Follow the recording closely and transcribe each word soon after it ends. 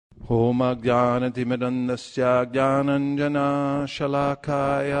Om Ajnanatimirandasya Jnananjana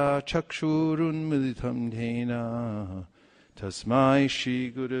Shalakaya Chakshurunmilitam Dhena Tasmai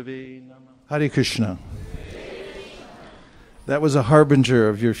Shri Gurave Namah. Hare Krishna. That was a harbinger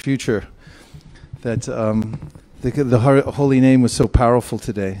of your future. That the holy name was so powerful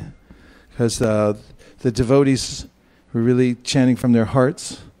today, because the devotees were really chanting from their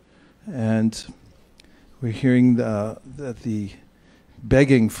hearts, and we're hearing the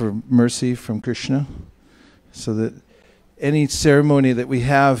begging for mercy from Krishna, so that any ceremony that we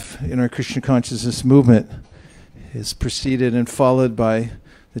have in our Krishna consciousness movement is preceded and followed by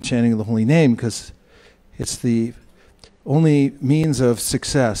the chanting of the holy name, because it's the only means of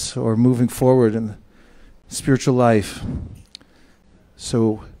success or moving forward in spiritual life.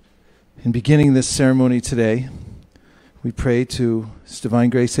 So in beginning this ceremony today, we pray to His Divine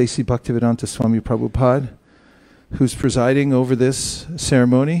Grace A.C. Bhaktivedanta Swami Prabhupada, who's presiding over this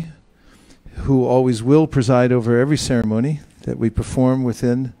ceremony, who always will preside over every ceremony that we perform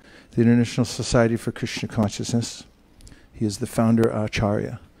within the International Society for Krishna Consciousness. He is the founder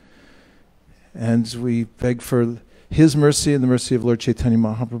Acharya. And we beg for His mercy and the mercy of Lord Chaitanya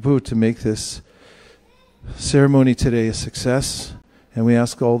Mahaprabhu to make this ceremony today a success. And we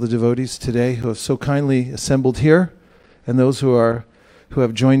ask all the devotees today who have so kindly assembled here, and those who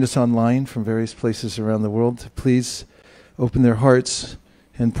have joined us online from various places around the world, to please open their hearts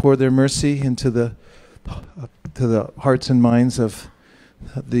and pour their mercy into the hearts and minds of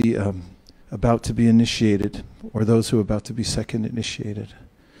the about to be initiated, or those who are about to be second initiated.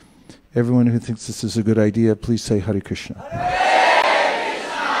 Everyone who thinks this is a good idea, please say Hare Krishna. Hare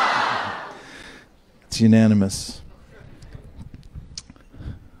Krishna. It's unanimous.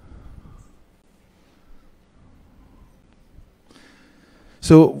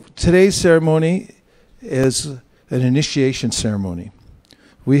 So today's ceremony is an initiation ceremony.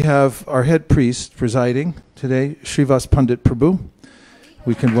 We have our head priest presiding today, Srivas Pandit Prabhu.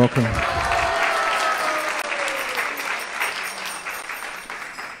 We can welcome.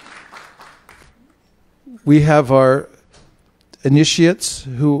 We have our initiates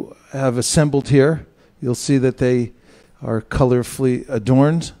who have assembled here. You'll see that they are colorfully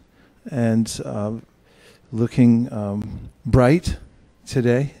adorned and looking bright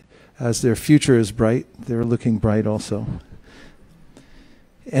today. As their future is bright, they're looking bright also.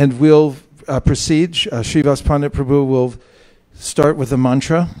 And we'll proceed. Srivas Pandit Prabhu will start with a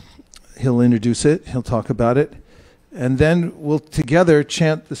mantra. He'll introduce it. He'll talk about it. And then we'll together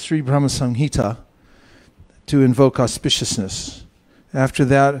chant the Sri Brahma Samhita to invoke auspiciousness. After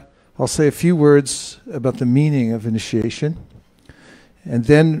that, I'll say a few words about the meaning of initiation. And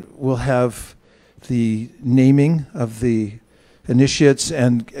then we'll have the naming of the initiates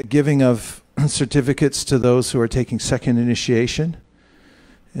and giving of certificates to those who are taking second initiation.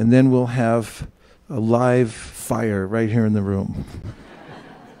 And then we'll have a live fire right here in the room.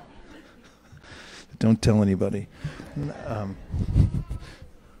 Don't tell anybody.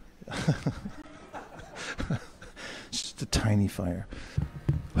 Just a tiny fire.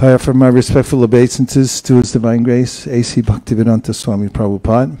 I offer my respectful obeisances to His Divine Grace, A.C. Bhaktivedanta Swami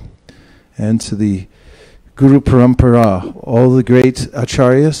Prabhupada, and to the Guru Parampara, all the great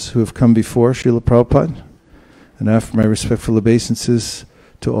acharyas who have come before Srila Prabhupada. And I offer my respectful obeisances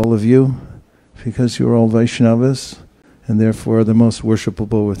to all of you, because you are all Vaishnavas, and therefore are the most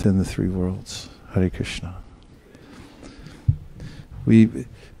worshipable within the three worlds. Hare Krishna. We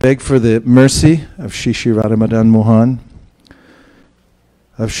beg for the mercy of Shri Shri Radha Madan Mohan,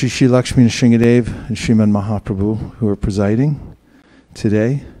 of Shri Shri Lakshmi Nrsingadev and Sriman Mahaprabhu, who are presiding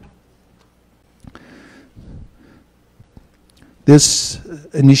today. This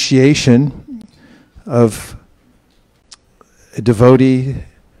initiation of a devotee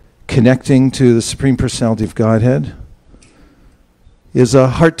connecting to the Supreme Personality of Godhead is a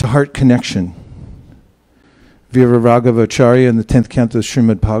heart-to-heart connection. Veera Raghava Acharya in the 10th canto of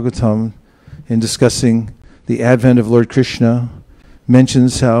Srimad Bhagavatam, in discussing the advent of Lord Krishna,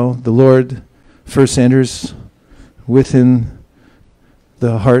 mentions how the Lord first enters within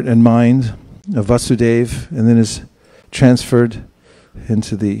the heart and mind of Vasudeva, and then is transferred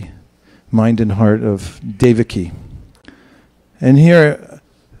into the mind and heart of Devaki. And here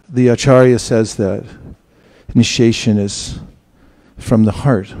the Acharya says that initiation is from the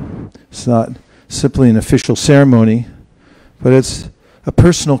heart. It's not simply an official ceremony, but it's a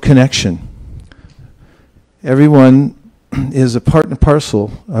personal connection. Everyone is a part and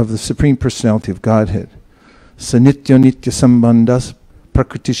parcel of the Supreme Personality of Godhead. Sanitya nitya sambandhas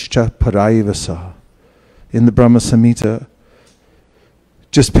prakritischa parayavasa. In the Brahma Samhita,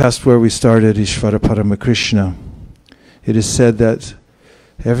 just past where we started, Ishvara Paramakrishna, it is said that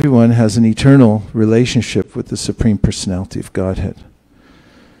everyone has an eternal relationship with the Supreme Personality of Godhead.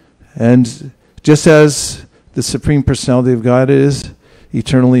 And just as the Supreme Personality of God is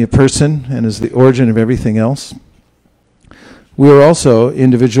eternally a person and is the origin of everything else, we are also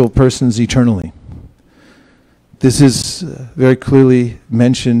individual persons eternally. This is very clearly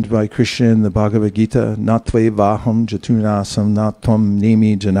mentioned by Krishna in the Bhagavad Gita, Natve Vaham Jatunasam Natvam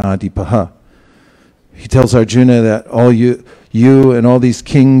Nemi Janadipaha. He tells Arjuna that all you and all these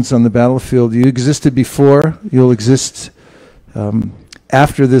kings on the battlefield, you existed before, you'll exist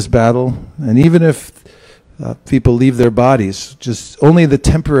after this battle, and even if people leave their bodies, just only the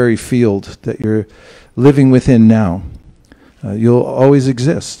temporary field that you're living within now, you'll always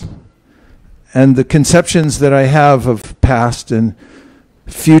exist. And the conceptions that I have of past and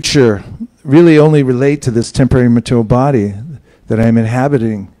future really only relate to this temporary material body that I'm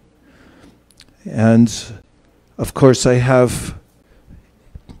inhabiting. And of course I have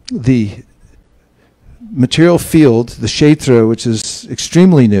the material field, the Kshetra, which is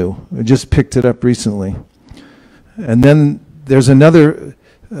extremely new. I just picked it up recently. And then there's another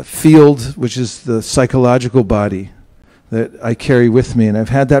field, which is the psychological body that I carry with me, and I've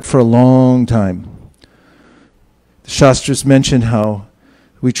had that for a long time. The Shastras mention how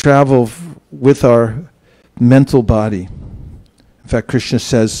we travel with our mental body. In fact, Krishna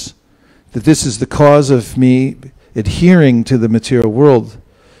says that this is the cause of me adhering to the material world,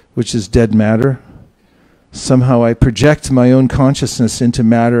 which is dead matter. Somehow I project my own consciousness into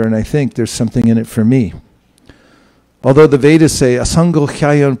matter, and I think there's something in it for me. Although the Vedas say, Asango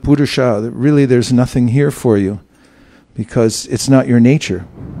Khyayan Purusha, that really there's nothing here for you, because it's not your nature.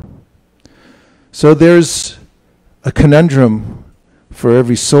 So there's a conundrum for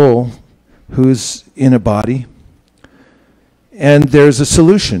every soul who's in a body, and there's a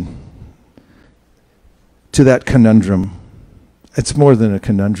solution to that conundrum. It's more than a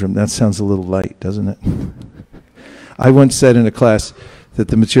conundrum. That sounds a little light, doesn't it? I once said in a class that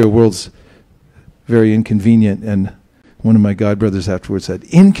the material world's very inconvenient, and one of my godbrothers afterwards said,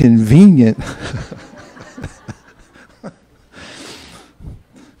 inconvenient?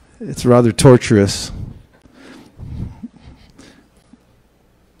 It's rather torturous.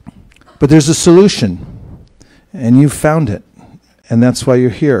 But there's a solution, and you found it, and that's why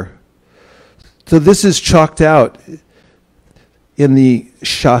you're here. So this is chalked out in the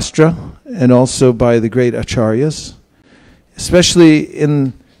Shastra and also by the great acharyas. Especially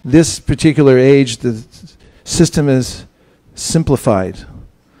in this particular age, the system is simplified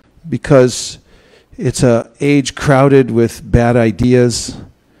because it's an age crowded with bad ideas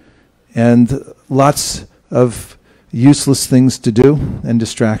and lots of useless things to do and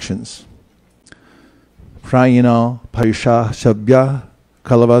distractions. Prayina Payusha Shabya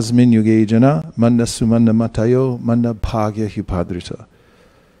Kalavasmin Yugejana Manda Sumanda Matayo Manda Bhagya Hupadrita.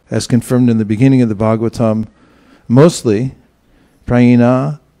 As confirmed in the beginning of the Bhagavatam, mostly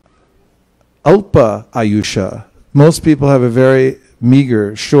Prayina Alpa Ayusha. Most people have a very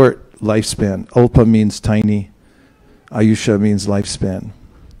meager, short lifespan. Alpa means tiny. Ayusha means lifespan.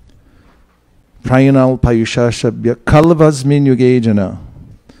 Prayanal Payusha Shabya Kalavasmin Yugejana.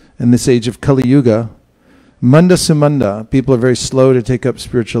 In this age of Kali Yuga, Manda Sumanda, people are very slow to take up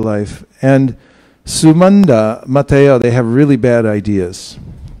spiritual life. And Sumanda Mateo, they have really bad ideas.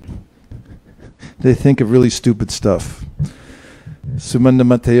 They think of really stupid stuff. Sumanda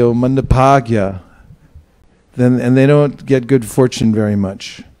Mateo, Manda Bhagya. And they don't get good fortune very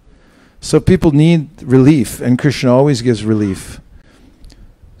much. So people need relief, and Krishna always gives relief.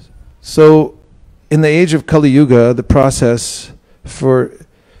 So in the age of Kali Yuga, the process for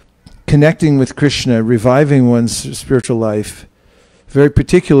connecting with Krishna, reviving one's spiritual life, very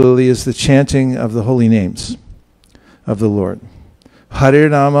particularly is the chanting of the holy names of the Lord. Hare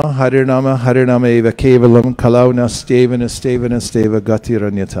Nama, Hare Nama, Hare Nama Eva Kevalam, Kalau Nasteva Nasteva Nasteva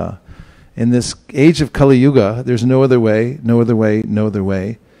Gatiranyata. In this age of Kali Yuga, there's no other way, no other way, no other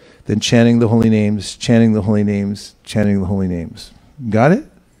way than chanting the holy names, chanting the holy names, chanting the holy names. Got it?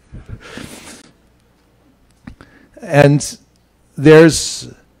 And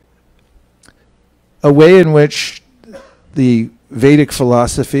there's a way in which the Vedic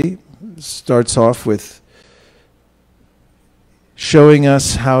philosophy starts off with showing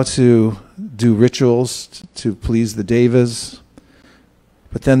us how to do rituals to please the devas.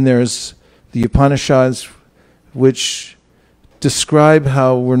 But then there's the Upanishads, which describe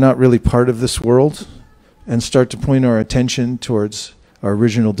how we're not really part of this world and start to point our attention towards our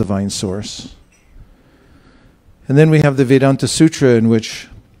original divine source. And then we have the Vedanta Sutra, in which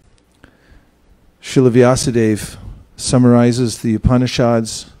Srila Vyasadeva summarizes the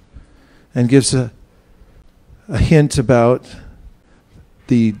Upanishads and gives a hint about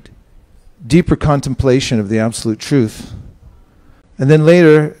the deeper contemplation of the absolute truth. And then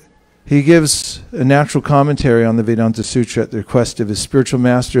later, he gives a natural commentary on the Vedanta Sutra at the request of his spiritual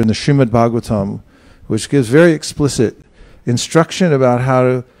master in the Srimad Bhagavatam, which gives very explicit instruction about how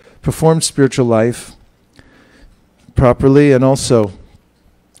to perform spiritual life properly, and also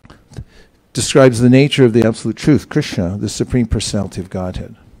describes the nature of the absolute truth, Krishna, the Supreme Personality of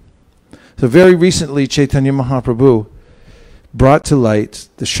Godhead. So very recently, Chaitanya Mahaprabhu brought to light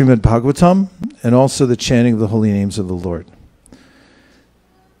the Srimad Bhagavatam and also the chanting of the holy names of the Lord.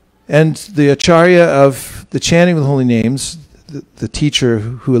 And the Acharya of the chanting of the holy names, the teacher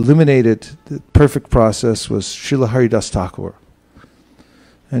who illuminated the perfect process, was Srila Haridas Thakur.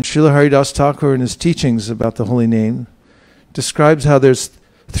 And Srila Haridas Thakur, in his teachings about the holy name, describes how there's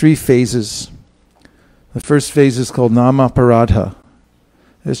 3 phases. The first phase is called Namaparadha.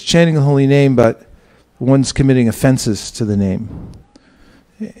 It's chanting the holy name, but one's committing offenses to the name.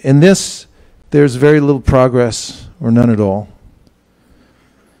 In this, there's very little progress, or none at all.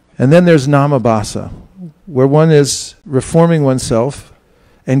 And then there's Namabhasa, where one is reforming oneself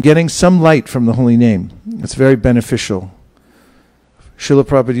and getting some light from the holy name. It's very beneficial. Srila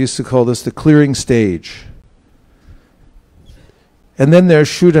Prabhupada used to call this the clearing stage. And then there's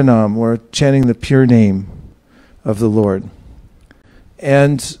Shuddhanam, or chanting the pure name of the Lord.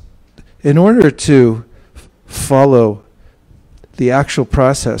 And in order to follow the actual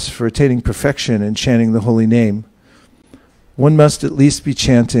process for attaining perfection in chanting the holy name, one must at least be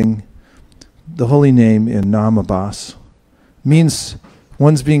chanting the holy name in Namabhas. Means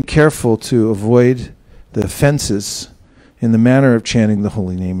one's being careful to avoid the offenses in the manner of chanting the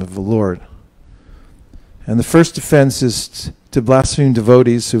holy name of the Lord. And the first offense is to blaspheme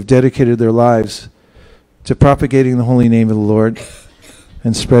devotees who've dedicated their lives to propagating the holy name of the Lord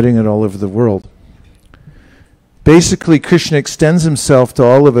and spreading it all over the world. Basically, Krishna extends himself to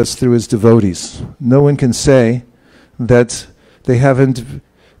all of us through his devotees. No one can say that they haven't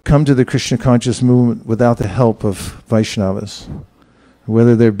come to the Krishna conscious movement without the help of Vaishnavas,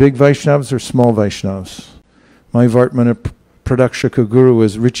 whether they're big Vaishnavas or small Vaishnavas. My Vartmana Pradakshaka guru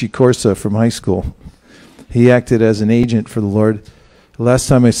was Richie Corsa from high school. He acted as an agent for the Lord. The last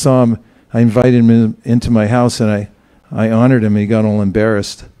time I saw him, I invited him into my house, and I honored him, and he got all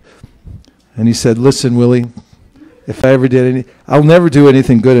embarrassed. And he said, "Listen, Willie, if I ever did I'll never do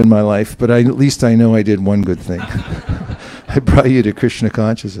anything good in my life, but at least I know I did one good thing. I brought you to Krishna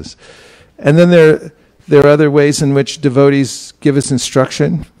consciousness." And then there are other ways in which devotees give us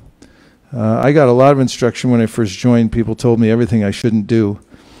instruction. I got a lot of instruction when I first joined. People told me everything I shouldn't do.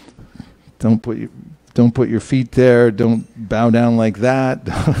 Don't put your feet there. Don't bow down like that.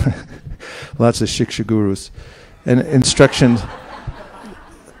 Lots of shiksha gurus and instructions.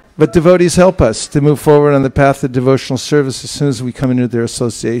 But devotees help us to move forward on the path of devotional service as soon as we come into their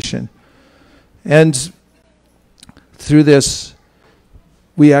association. And through this,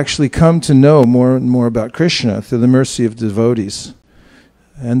 we actually come to know more and more about Krishna through the mercy of devotees.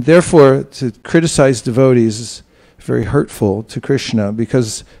 And therefore, to criticize devotees is very hurtful to Krishna,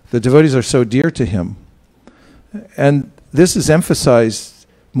 because the devotees are so dear to him. And this is emphasized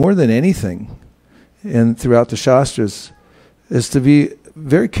more than anything throughout the Shastras, is to be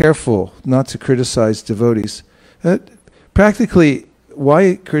very careful not to criticize devotees. Practically,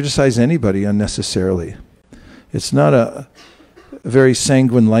 why criticize anybody unnecessarily? It's not a very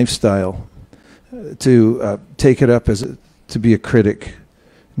sanguine lifestyle to take it up as to be a critic.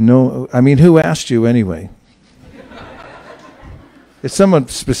 No, I mean, who asked you anyway? If someone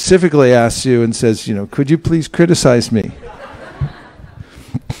specifically asks you and says, could you please criticize me?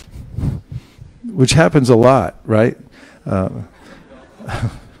 Which happens a lot, right?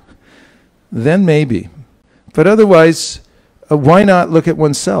 Then maybe. But otherwise, why not look at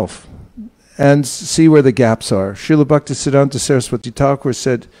oneself and see where the gaps are? Srila Bhaktisiddhanta Saraswati Thakur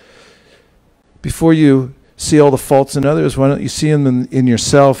said, before you see all the faults in others, why don't you see them in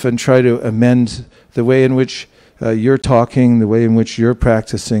yourself and try to amend the way in which you're talking, the way in which you're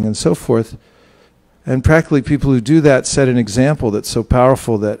practicing, and so forth. And practically people who do that set an example that's so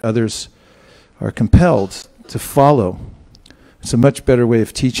powerful that others are compelled to follow. It's a much better way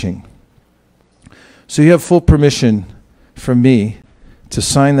of teaching. So you have full permission from me to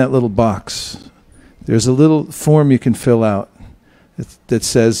sign that little box. There's a little form you can fill out that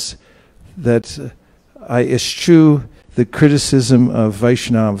says that I eschew the criticism of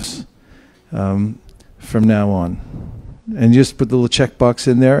Vaishnavas from now on. And just put the little checkbox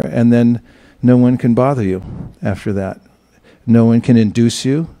in there, and then no one can bother you after that. No one can induce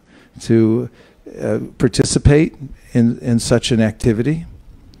you to participate in such an activity.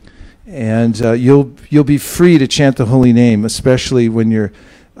 And you'll be free to chant the holy name, especially when you're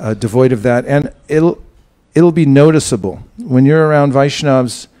devoid of that. And it'll be noticeable. When you're around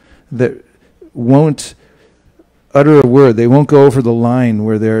Vaishnavas that won't utter a word, they won't go over the line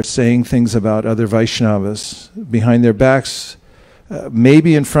where they're saying things about other Vaishnavas behind their backs,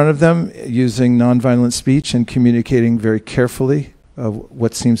 maybe in front of them, using nonviolent speech and communicating very carefully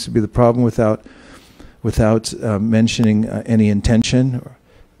what seems to be the problem without mentioning any intention, or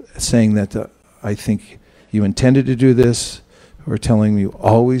saying that I think you intended to do this, or telling you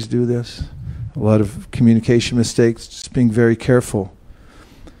always do this. A lot of communication mistakes, just being very careful.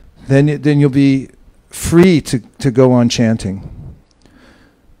 Then you'll be free to go on chanting.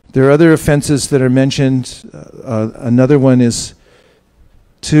 There are other offenses that are mentioned. Another one is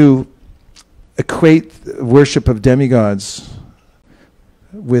to equate worship of demigods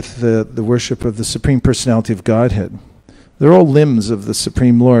with the worship of the Supreme Personality of Godhead. They're all limbs of the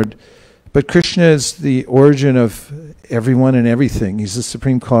Supreme Lord. But Krishna is the origin of everyone and everything. He's the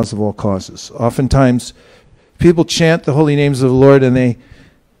supreme cause of all causes. Oftentimes, people chant the holy names of the Lord and they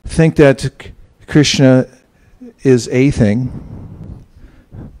think that Krishna is a thing.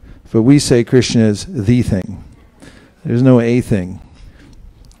 But we say Krishna is the thing. There's no a thing.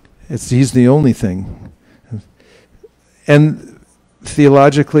 He's the only thing. And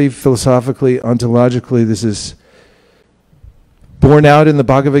theologically, philosophically, ontologically, this is borne out in the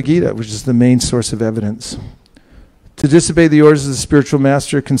Bhagavad Gita, which is the main source of evidence. To disobey the orders of the spiritual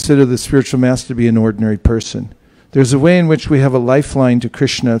master, consider the spiritual master to be an ordinary person. There's a way in which we have a lifeline to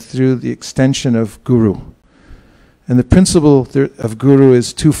Krishna through the extension of Guru. And the principle of Guru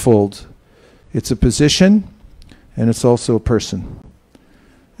is twofold. It's a position, and it's also a person.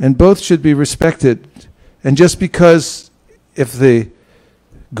 And both should be respected. And just because if the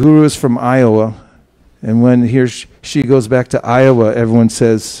Guru is from Iowa, and when she goes back to Iowa, everyone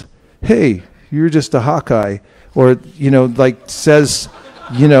says, hey, you're just a Hawkeye. Or, says,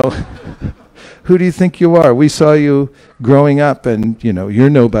 who do you think you are? We saw you growing up and, you're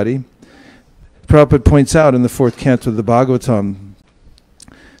nobody. Prabhupada points out in the 4th canto of the Bhagavatam,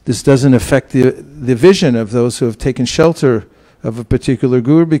 this doesn't affect the vision of those who have taken shelter of a particular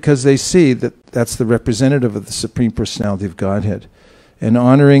guru, because they see that that's the representative of the Supreme Personality of Godhead. And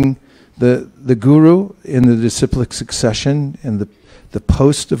honoring the guru in the disciplic succession and the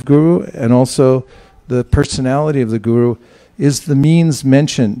post of guru, and also the personality of the guru, is the means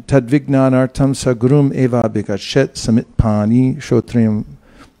mentioned. Tadvignanartam sagurum eva bhikachet samitpani shotriyam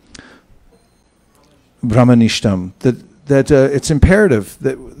brahmanishtam. That it's imperative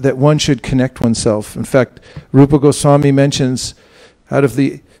that one should connect oneself. In fact, Rupa Goswami mentions out of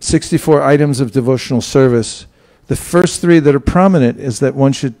the 64 items of devotional service, the first 3 that are prominent is that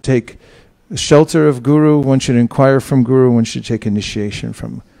one should take shelter of Guru, one should inquire from Guru, one should take initiation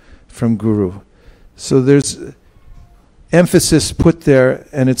from Guru. So there's emphasis put there,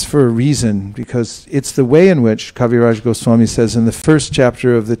 and it's for a reason, because it's the way in which Kaviraj Goswami says in the 1st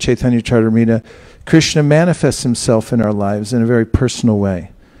chapter of the Chaitanya Charitamrita, Krishna manifests himself in our lives in a very personal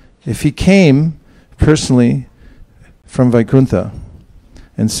way. If he came personally from Vaikuntha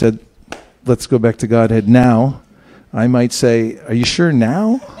and said, let's go back to Godhead now, I might say, are you sure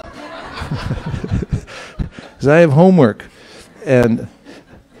now? Because I have homework, and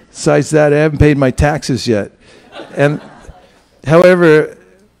besides that, I haven't paid my taxes yet. And however,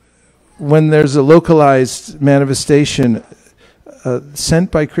 when there's a localized manifestation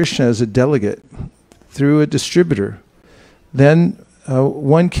sent by Krishna as a delegate through a distributor, then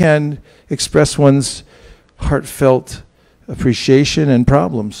one can express one's heartfelt appreciation and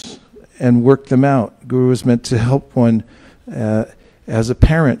problems and work them out. Guru is meant to help one as a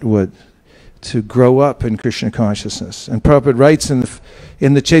parent would, to grow up in Krishna consciousness. And Prabhupada writes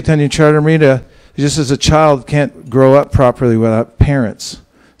in the Chaitanya Charitamrita, just as a child can't grow up properly without parents,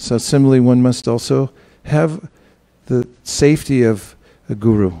 so similarly one must also have the safety of a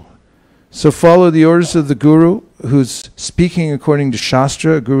guru. So follow the orders of the guru who's speaking according to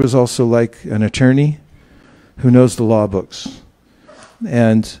Shastra. A guru is also like an attorney who knows the law books.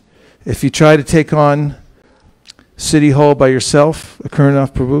 And if you try to take on City Hall by yourself,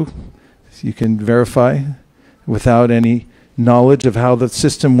 Akaranath Prabhu, you can verify without any knowledge of how the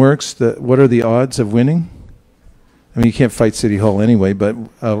system works, what are the odds of winning? I mean, you can't fight City Hall anyway, but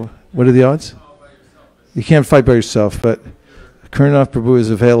what are the odds? You can't fight by yourself, but Akaranath Prabhu is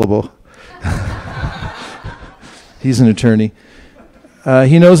available. He's an attorney.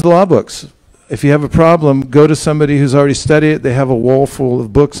 He knows the law books. If you have a problem, go to somebody who's already studied it. They have a wall full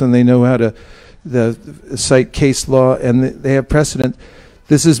of books, and they know how to cite case law, and they have precedent.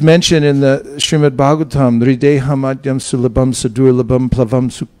 This is mentioned in the Srimad Bhagavatam, Hridehamadyam sulabham sadurlabham plavam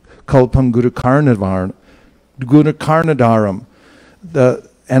kalpam guru karnadaram.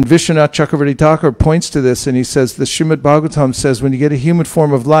 And Vishwanath Chakravarti Thakur points to this, and he says, the Srimad Bhagavatam says, when you get a human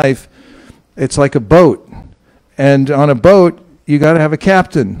form of life, it's like a boat. And on a boat, you got to have a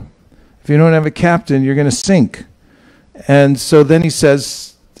captain. If you don't have a captain, you're going to sink. And so then he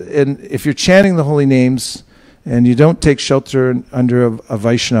says, and if you're chanting the holy names, and you don't take shelter under a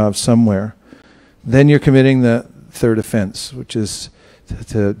Vaishnava somewhere, then you're committing the third offense, which is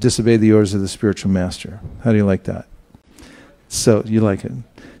to disobey the orders of the spiritual master. How do you like that? So, you like it.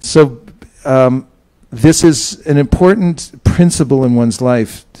 So, this is an important principle in one's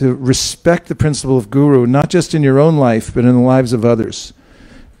life, to respect the principle of guru, not just in your own life, but in the lives of others.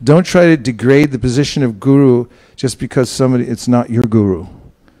 Don't try to degrade the position of guru just because it's not your guru.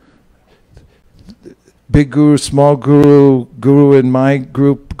 Big guru, small guru, guru in my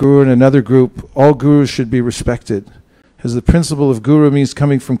group, guru in another group, all gurus should be respected. Because the principle of guru means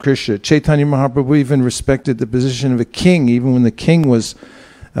coming from Krishna. Chaitanya Mahaprabhu even respected the position of a king, even when the king was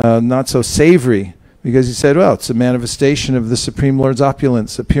not so savory, because he said, well, it's a manifestation of the Supreme Lord's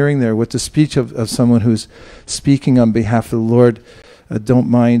opulence appearing there with the speech of someone who's speaking on behalf of the Lord. Don't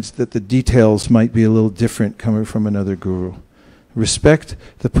mind that the details might be a little different coming from another guru. Respect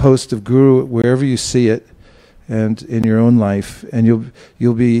the post of guru wherever you see it and in your own life, and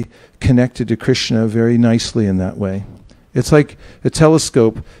you'll be connected to Krishna very nicely in that way. It's like a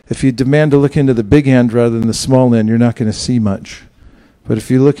telescope. If you demand to look into the big end rather than the small end, you're not going to see much. But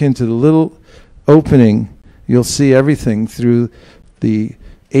if you look into the little opening, you'll see everything through the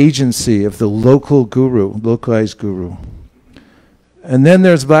agency of the local guru, localized guru. And then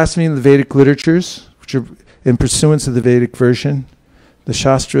there's blasphemy in the Vedic literatures, which are in pursuance of the Vedic version. The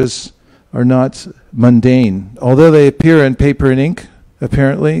Shastras are not mundane. Although they appear in paper and ink,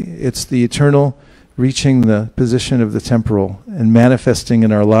 apparently, it's the eternal reaching the position of the temporal and manifesting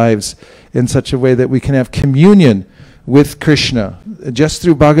in our lives in such a way that we can have communion with Krishna. Just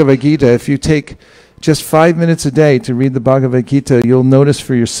through Bhagavad Gita, if you take just 5 minutes a day to read the Bhagavad Gita, you'll notice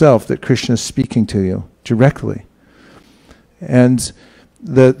for yourself that Krishna is speaking to you directly. And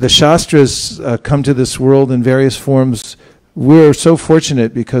the Shastras come to this world in various forms. We're so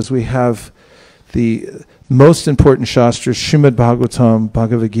fortunate because we have the most important Shastras, Srimad Bhagavatam,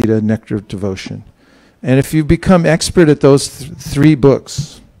 Bhagavad Gita, Nectar of Devotion. And if you become expert at those three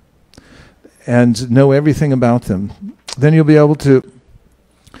books and know everything about them, then you'll be able to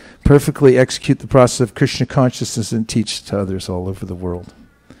perfectly execute the process of Krishna consciousness and teach to others all over the world.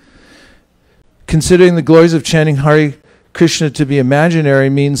 Considering the glories of chanting Hare Krishna to be imaginary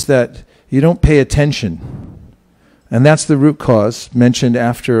means that you don't pay attention. And that's the root cause mentioned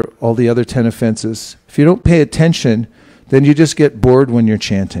after all the other 10 offenses. If you don't pay attention, then you just get bored when you're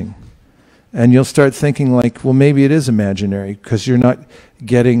chanting. And you'll start thinking like, well, maybe it is imaginary because you're not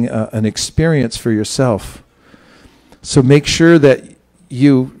getting an experience for yourself. So make sure that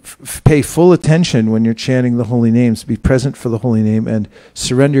you pay full attention when you're chanting the holy names. Be present for the holy name and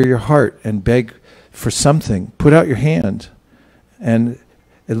surrender your heart and beg for something. Put out your hand and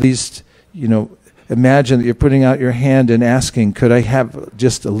at least, imagine that you're putting out your hand and asking, could I have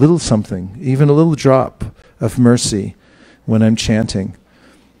just a little something, even a little drop of mercy when I'm chanting?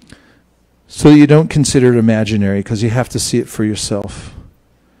 So you don't consider it imaginary because you have to see it for yourself.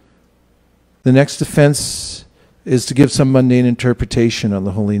 The next offense is to give some mundane interpretation on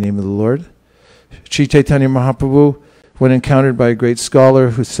the holy name of the Lord. Sri Chaitanya Mahaprabhu, when encountered by a great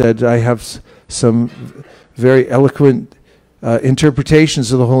scholar who said, I have some very eloquent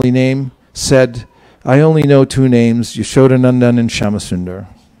interpretations of the holy name, said, I only know two names, Yashodanandan and Shyamasundar.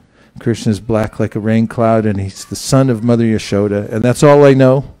 Krishna is black like a rain cloud and he's the son of Mother Yashoda, and that's all I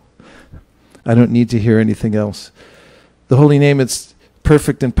know. I don't need to hear anything else. The holy name, it's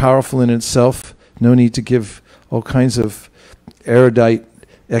perfect and powerful in itself. No need to give all kinds of erudite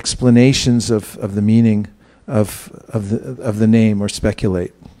explanations of the meaning of the name or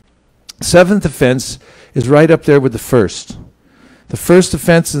speculate. Seventh offense is right up there with the first. The first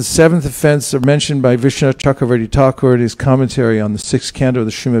offense and the seventh offense are mentioned by Vishwanath Chakravarti Thakur in his commentary on the sixth canto of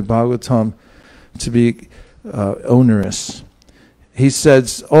the Srimad Bhagavatam to be onerous. He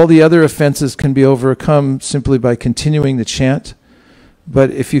says all the other offenses can be overcome simply by continuing the chant.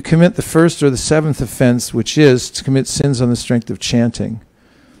 But if you commit the first or the seventh offense, which is to commit sins on the strength of chanting,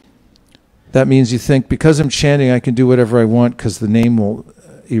 that means you think, because I'm chanting, I can do whatever I want because the name will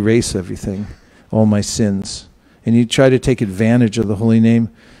erase everything, all my sins. And you try to take advantage of the holy name.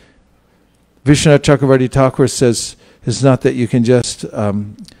 Vishwanath Chakravarti Thakur says it's not that you can just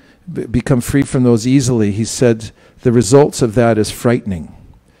become free from those easily. He said the results of that is frightening.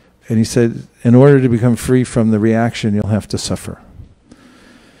 And he said, in order to become free from the reaction, you'll have to suffer.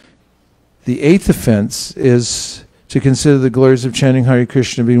 The eighth offense is to consider the glories of chanting Hare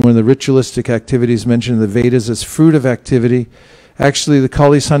Krishna being one of the ritualistic activities mentioned in the Vedas as fruit of activity. Actually, the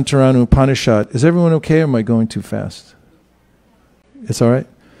Kali Santarana Upanishad, is everyone okay or am I going too fast? It's all right?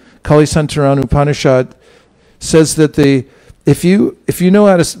 Kali Santarana Upanishad says that if you know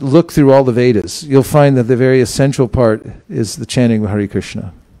how to look through all the Vedas, you'll find that the very essential part is the chanting of Hare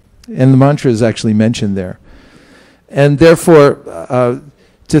Krishna. And the mantra is actually mentioned there. And therefore,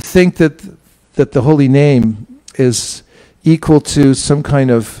 to think that the holy name is equal to some kind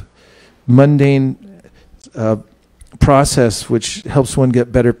of mundane process which helps one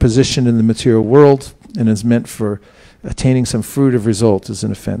get better positioned in the material world and is meant for attaining some fruit of result is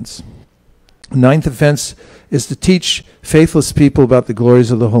an offense. Ninth offense is to teach faithless people about the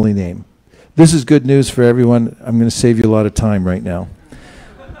glories of the holy name. This is good news for everyone. I'm going to save you a lot of time right now.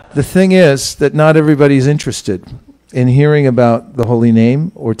 The thing is that not everybody is interested in hearing about the holy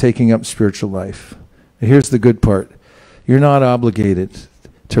name or taking up spiritual life. Here's the good part. You're not obligated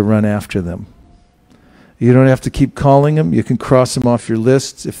to run after them. You don't have to keep calling them. You can cross them off your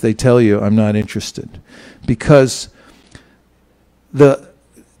lists if they tell you, I'm not interested. Because the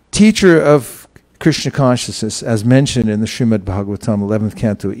teacher of Krishna consciousness, as mentioned in the Srimad Bhagavatam, 11th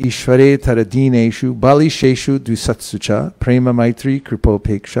canto, Ishvare taradineshu balisheshu dvisatsucha prema maitri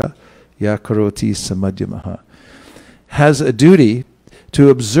kripopeksha yakaroti samadhyamaha, has a duty to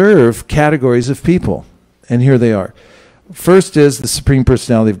observe categories of people. And here they are. First is the Supreme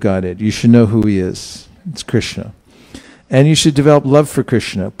Personality of Godhead. You should know who he is. It's Krishna. And you should develop love for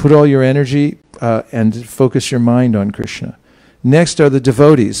Krishna. Put all your energy and focus your mind on Krishna. Next are the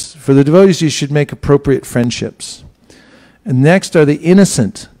devotees. For the devotees, you should make appropriate friendships. And next are the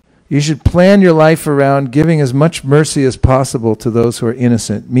innocent. You should plan your life around giving as much mercy as possible to those who are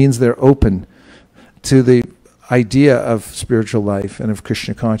innocent. It means they're open to the idea of spiritual life and of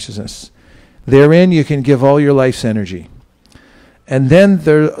Krishna consciousness. Therein, you can give all your life's energy. And then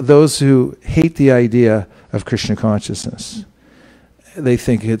there are those who hate the idea of Krishna consciousness. They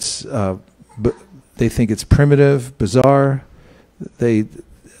think it's primitive, bizarre. They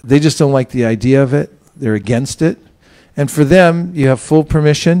just don't like the idea of it. They're against it. And for them, you have full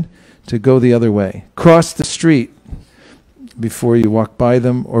permission to go the other way. Cross the street before you walk by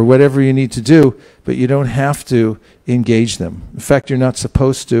them, or whatever you need to do, but you don't have to engage them. In fact, you're not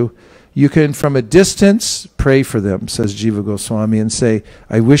supposed to. You can, from a distance, pray for them, says Jiva Goswami, and say,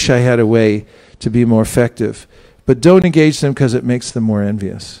 I wish I had a way to be more effective. But don't engage them because it makes them more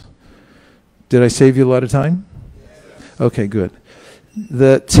envious. Did I save you a lot of time? Okay, good.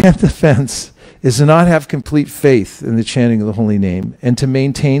 The 10th offense is to not have complete faith in the chanting of the holy name and to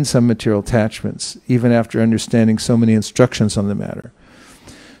maintain some material attachments, even after understanding so many instructions on the matter.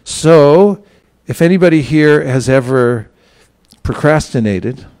 So, if anybody here has ever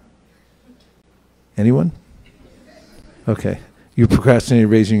procrastinated, anyone? Okay. You procrastinated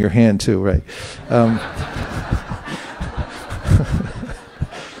raising your hand too, right?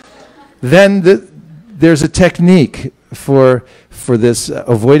 Then there's a technique for this,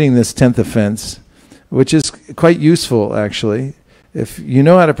 avoiding this 10th offense, which is quite useful, actually. If you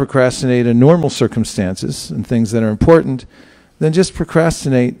know how to procrastinate in normal circumstances and things that are important, then just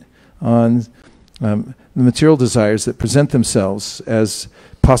procrastinate on the material desires that present themselves as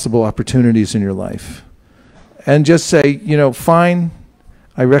possible opportunities in your life. And just say, fine,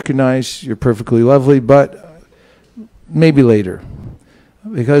 I recognize you're perfectly lovely, but maybe later.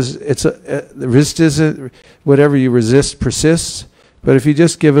 Because the risk isn't, whatever you resist persists, but if you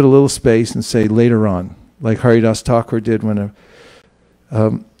just give it a little space and say later on, like Haridas Thakur did when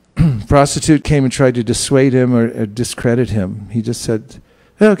a prostitute came and tried to dissuade him or discredit him, he just said,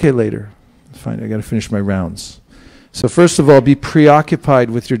 okay, later. Fine, I got to finish my rounds. So first of all, be preoccupied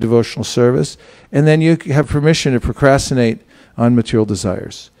with your devotional service, and then you have permission to procrastinate on material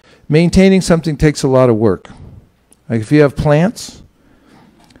desires. Maintaining something takes a lot of work. Like if you have plants,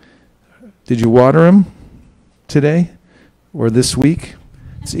 did you water them today or this week?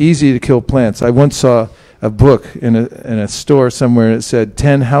 It's easy to kill plants. I once saw a book in a store somewhere and it said,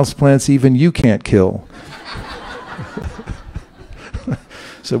 10 houseplants even you can't kill.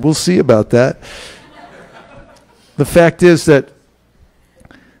 So we'll see about that. The fact is that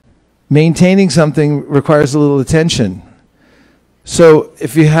maintaining something requires a little attention. So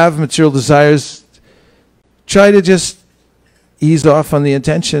if you have material desires, try to just ease off on the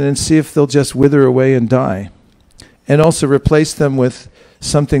attention and see if they'll just wither away and die. And also replace them with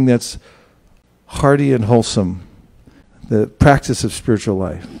something that's hearty and wholesome, the practice of spiritual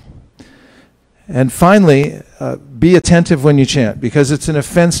life. And finally, be attentive when you chant, because it's an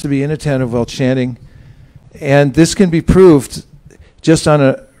offense to be inattentive while chanting. And this can be proved just on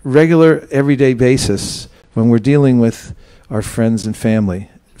a regular, everyday basis when we're dealing with our friends and family.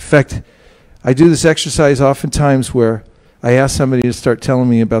 In fact, I do this exercise oftentimes where I ask somebody to start telling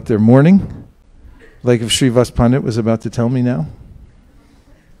me about their morning, like if Srivas Pandit was about to tell me now.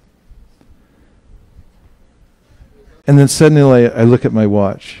 And then suddenly I look at my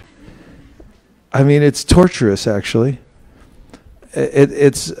watch. I mean, it's torturous, actually.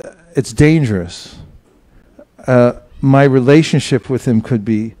 It's dangerous. My relationship with him could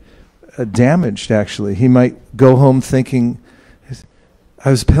be damaged, actually. He might go home thinking,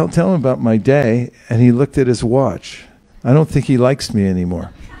 I was telling him about my day, and he looked at his watch. I don't think he likes me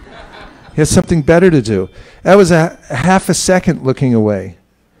anymore. He has something better to do. That was a half a second looking away.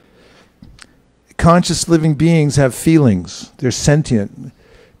 Conscious living beings have feelings. They're sentient.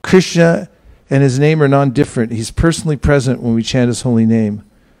 Krishna and his name are non-different. He's personally present when we chant his holy name.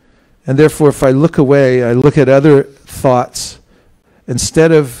 And therefore, if I look away, I look at other thoughts,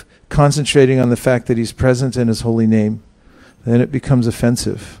 instead of concentrating on the fact that he's present in his holy name, then it becomes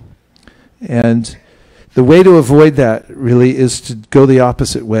offensive. And the way to avoid that really is to go the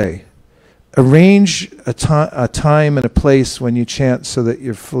opposite way. Arrange a time and a place when you chant so that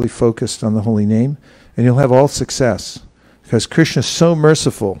you're fully focused on the holy name, and you'll have all success, because Krishna is so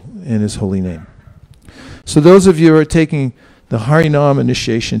merciful in his holy name. So those of you who are taking the Harinam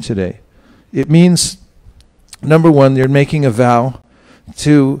initiation today, it means, number one, you're making a vow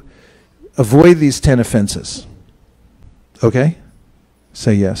to avoid these 10 offenses. Okay?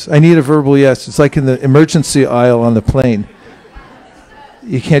 Say yes. I need a verbal yes. It's like in the emergency aisle on the plane.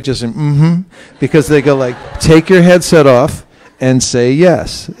 You can't just say, because they go like, take your headset off and say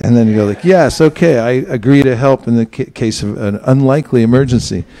yes. And then you go like, yes, okay, I agree to help in the case of an unlikely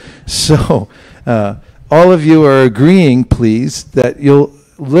emergency. So all of you are agreeing, please, that you'll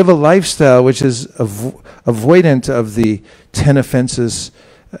live a lifestyle which is avoidant of the 10 offenses,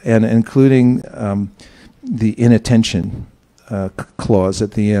 and including the inattention clause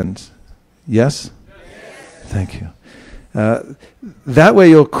at the end. Yes? Thank you. That way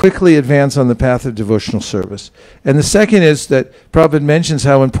you'll quickly advance on the path of devotional service. And the second is that Prabhupada mentions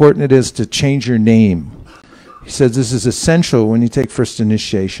how important it is to change your name. He says this is essential when you take first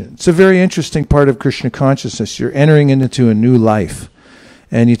initiation. It's a very interesting part of Krishna consciousness. You're entering into a new life,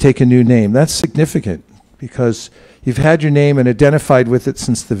 and you take a new name. That's significant, because you've had your name and identified with it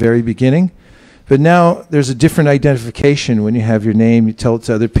since the very beginning. But now there's a different identification when you have your name. You tell it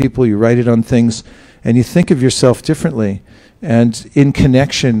to other people, you write it on things, and you think of yourself differently and in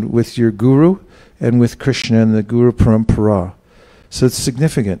connection with your guru and with Krishna and the Guru Parampara. So it's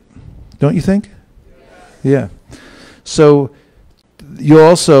significant, don't you think? Yeah. So you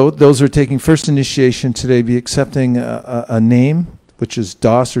also, those who are taking first initiation today, be accepting a name, which is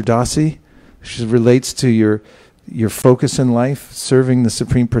Das or Dasi, which relates to your focus in life, serving the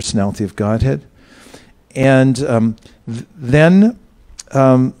Supreme Personality of Godhead. And then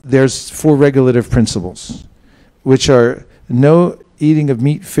there's 4 regulative principles, which are no eating of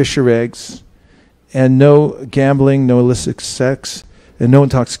meat, fish, or eggs, and no gambling, no illicit sex, and no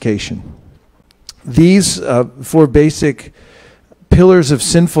intoxication. These 4 basic pillars of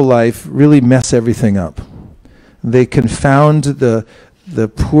sinful life really mess everything up. They confound the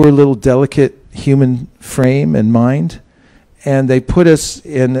poor little delicate human frame and mind, and they put us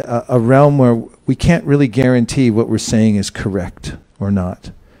in a realm where we can't really guarantee what we're saying is correct or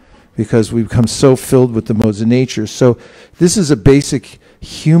not, because we become so filled with the modes of nature. So this is a basic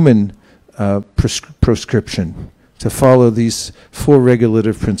human prescription to follow these 4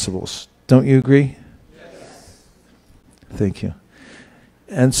 regulative principles. Don't you agree? Yes. Thank you.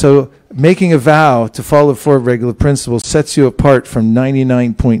 And so making a vow to follow 4 regular principles sets you apart from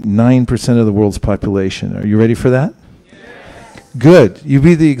 99.9% of the world's population. Are you ready for that? Yes. Good. You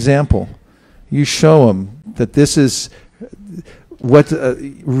be the example. You show them that this is what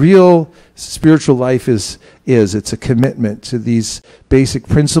real spiritual life is. It's a commitment to these basic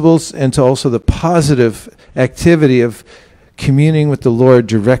principles and to also the positive activity of communing with the Lord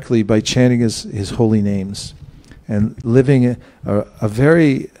directly by chanting his holy names and living a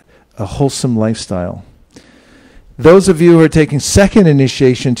very wholesome lifestyle. Those of you who are taking second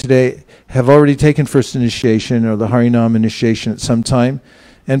initiation today have already taken first initiation or the Harinam initiation at some time.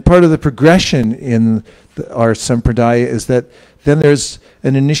 And part of the progression in our Sampradaya is that then there's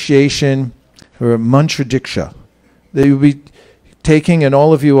an initiation or a mantra diksha that you'll be taking, and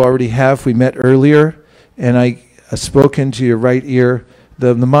all of you already have. We met earlier, and I spoke into your right ear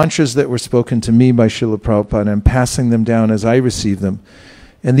the mantras that were spoken to me by Srila Prabhupada. I'm passing them down as I receive them.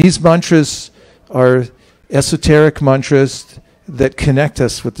 And these mantras are esoteric mantras that connect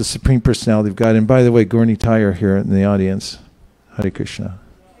us with the Supreme Personality of God. And by the way, Gaura Nitai here in the audience. Hare Krishna.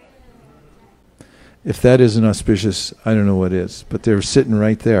 If that isn't auspicious, I don't know what is. But they're sitting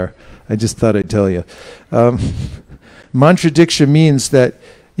right there. I just thought I'd tell you. Mantra Diksha means that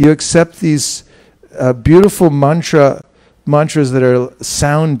you accept these beautiful mantras that are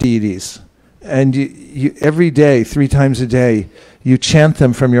sound deities. And you every day, 3 times a day, you chant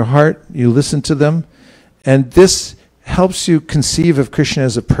them from your heart, you listen to them, and this helps you conceive of Krishna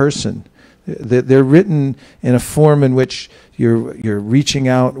as a person. They're written in a form in which you're reaching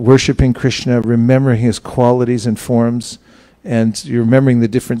out, worshiping Krishna, remembering his qualities and forms, and you're remembering the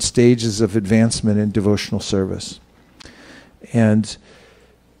different stages of advancement in devotional service. And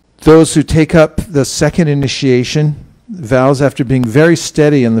those who take up the second initiation, vows after being very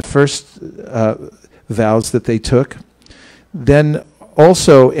steady in the first vows that they took, then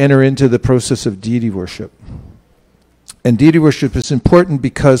also enter into the process of deity worship. And deity worship is important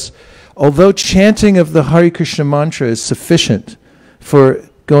because although chanting of the Hare Krishna mantra is sufficient for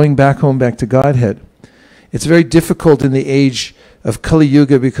going back home, back to Godhead, it's very difficult in the age of Kali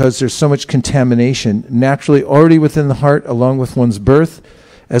Yuga because there's so much contamination naturally already within the heart along with one's birth,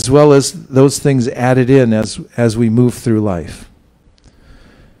 as well as those things added in as we move through life.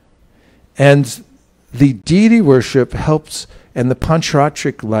 And the deity worship helps, and the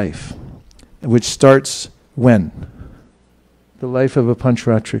Pancharatric life, which starts when? The life of a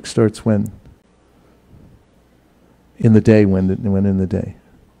Pancharatric starts when? In the day, when in the day?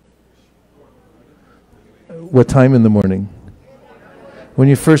 What time in the morning? When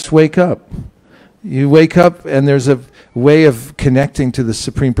you first wake up. You wake up and there's a way of connecting to the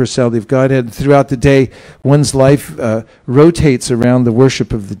Supreme Personality of Godhead. Throughout the day, one's life rotates around the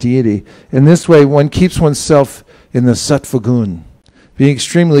worship of the deity. In this way, one keeps oneself in the Sattva Gun, being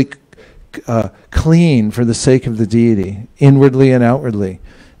extremely clean for the sake of the deity, inwardly and outwardly,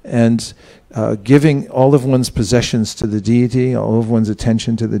 and giving all of one's possessions to the deity, all of one's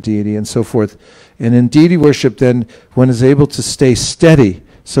attention to the deity, and so forth. And in deity worship, then, one is able to stay steady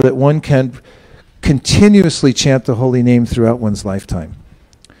so that one can continuously chant the holy name throughout one's lifetime.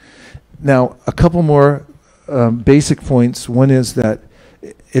 Now, a couple more basic points. One is that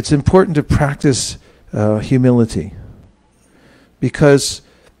it's important to practice humility, because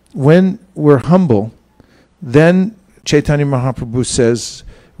when we're humble, then Chaitanya Mahaprabhu says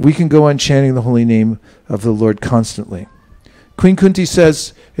we can go on chanting the holy name of the Lord constantly. Queen Kunti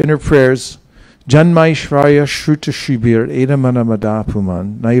says in her prayers, Janmai Shraya Shruta Shibir Edamana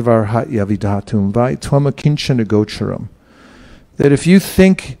Madapuman Naivar Hat Yavidatum Vai Twama Kinchana Gocharam. That if you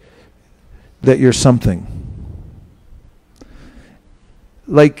think that you're something,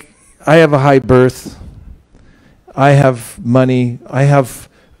 like I have a high birth, I have money, I have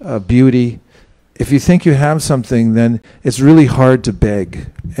beauty. If you think you have something, then it's really hard to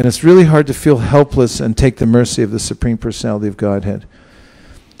beg. And it's really hard to feel helpless and take the mercy of the Supreme Personality of Godhead.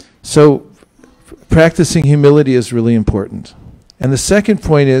 So practicing humility is really important. And the second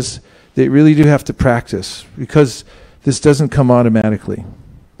point is that you really do have to practice, because this doesn't come automatically.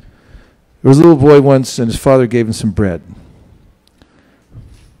 There was a little boy once, and his father gave him some bread.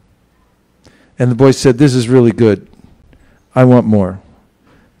 And the boy said, "This is really good. I want more.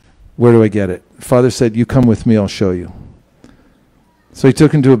 Where do I get it?" Father said, "You come with me, I'll show you." So he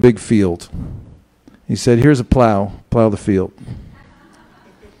took him to a big field. He said, "Here's a plow the field."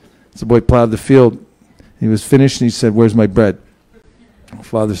 So the boy plowed the field. He was finished and he said, "Where's my bread?"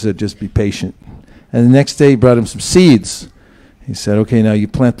 Father said, "Just be patient." And the next day he brought him some seeds. He said, "Okay, now you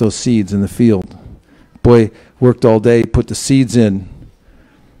plant those seeds in the field." Boy worked all day, put the seeds in.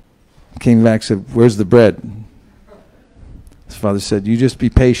 Came back, said, "Where's the bread?" His father said, "You just be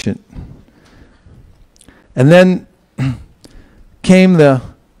patient." And then came the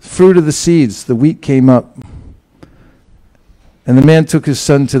fruit of the seeds. The wheat came up. And the man took his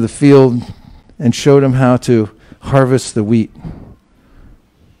son to the field and showed him how to harvest the wheat.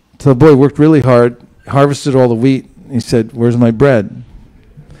 So the boy worked really hard, harvested all the wheat. He said, "Where's my bread?"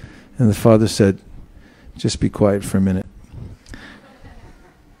 And the father said, "Just be quiet for a minute."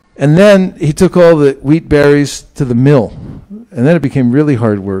 And then he took all the wheat berries to the mill. And then it became really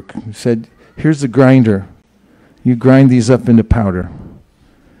hard work. He said, "Here's the grinder. You grind these up into powder."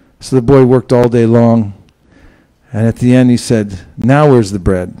 So the boy worked all day long. And at the end he said, "Now where's the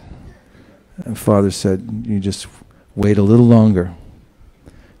bread?" And father said, "You just wait a little longer."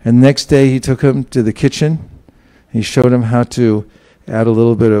 And the next day he took him to the kitchen. He showed him how to add a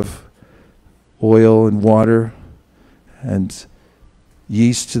little bit of oil and water and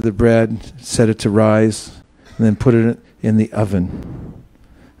yeast to the bread, set it to rise, and then put it in the oven.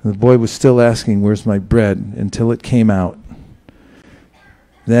 And the boy was still asking, "Where's my bread?" until it came out.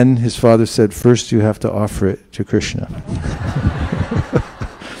 Then his father said, "First you have to offer it to Krishna."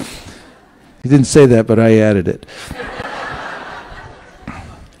 He didn't say that, but I added it.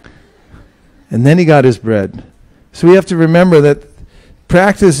 And then he got his bread. So we have to remember that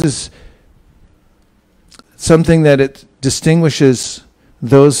practice is something that it distinguishes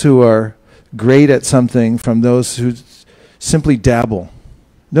those who are great at something from those who simply dabble.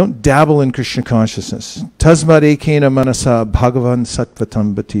 Don't dabble in Krishna consciousness. Tasmad ekena manasa bhagavan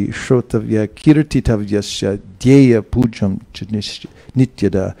sattvatam bhati shrotavya kirtitavyasya dhyeya pujam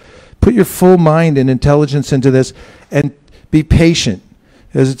nityada. Put your full mind and intelligence into this and be patient,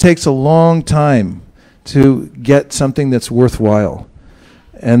 because it takes a long time to get something that's worthwhile.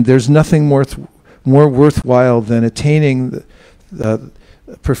 And there's nothing more worthwhile than attaining the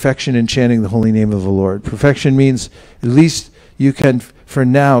perfection in chanting the holy name of the Lord. Perfection means at least you can, for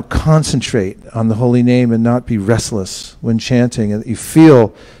now, concentrate on the holy name and not be restless when chanting. And you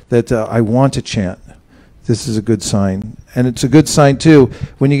feel that I want to chant. This is a good sign. And it's a good sign, too,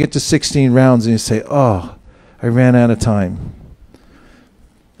 when you get to 16 rounds and you say, oh, I ran out of time.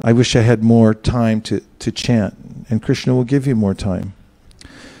 I wish I had more time to chant. And Krishna will give you more time.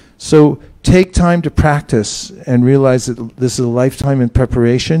 So take time to practice and realize that this is a lifetime in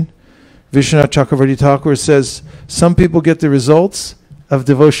preparation. Vishwanath Chakravarti Thakur says, some people get the results of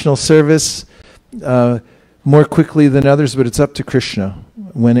devotional service more quickly than others, but it's up to Krishna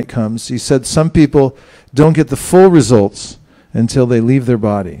when it comes. He said some people don't get the full results until they leave their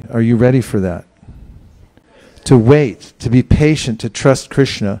body. Are you ready for that? To wait, to be patient, to trust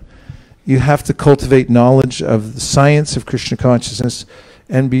Krishna. You have to cultivate knowledge of the science of Krishna consciousness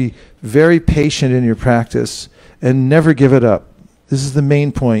and be very patient in your practice and never give it up. This is the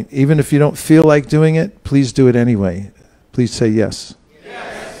main point. Even if you don't feel like doing it, please do it anyway. Please say yes.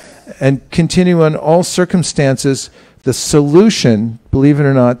 Yes. And continue on all circumstances. The solution, believe it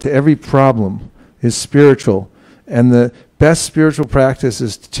or not, to every problem is spiritual. And the best spiritual practice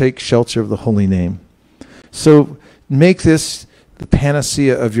is to take shelter of the holy name. So make this the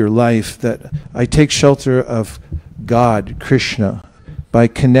panacea of your life, that I take shelter of God, Krishna, by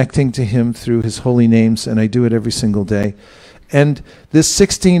connecting to him through his holy names, and I do it every single day. And this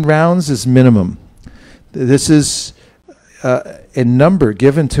 16 rounds is minimum. This is a number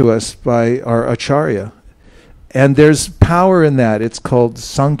given to us by our acharya. And there's power in that. It's called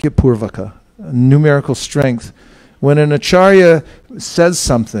Sankhya Purvaka, numerical strength. When an acharya says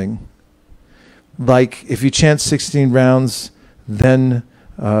something, like if you chant 16 rounds, then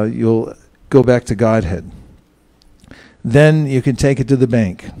you'll go back to Godhead. Then you can take it to the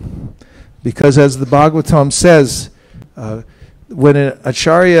bank. Because as the Bhagavatam says, when an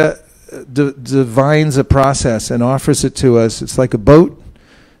acharya divines a process and offers it to us, it's like a boat.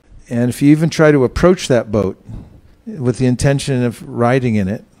 And if you even try to approach that boat with the intention of riding in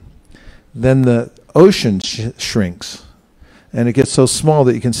it, then the ocean shrinks. And it gets so small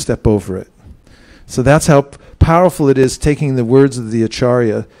that you can step over it. So that's how powerful it is, taking the words of the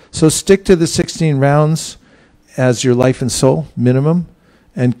acharya. So stick to the 16 rounds as your life and soul, minimum,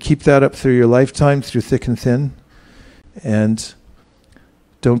 and keep that up through your lifetime, through thick and thin. And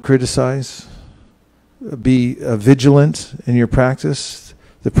don't criticize. Be vigilant in your practice.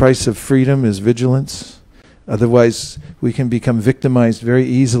 The price of freedom is vigilance. Otherwise, we can become victimized very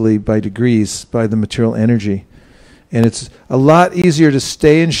easily by degrees, by the material energy. And it's a lot easier to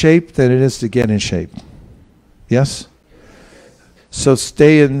stay in shape than it is to get in shape. Yes? So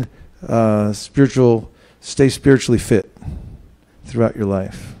stay spiritually fit throughout your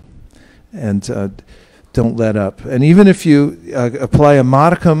life. And don't let up. And even if you apply a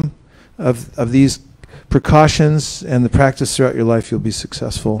modicum of these precautions and the practice throughout your life, you'll be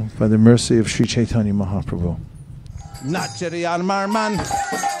successful by the mercy of Sri Chaitanya Mahaprabhu. Nachari Armarman,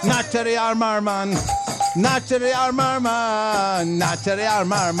 Nachari Armarman, Nachari Armarman, Nachari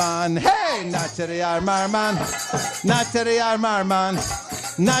Armarman, hey, Nachari Armarman, Nachari Armarman,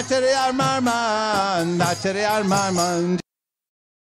 Nachari Armarman, Nachari Armarman.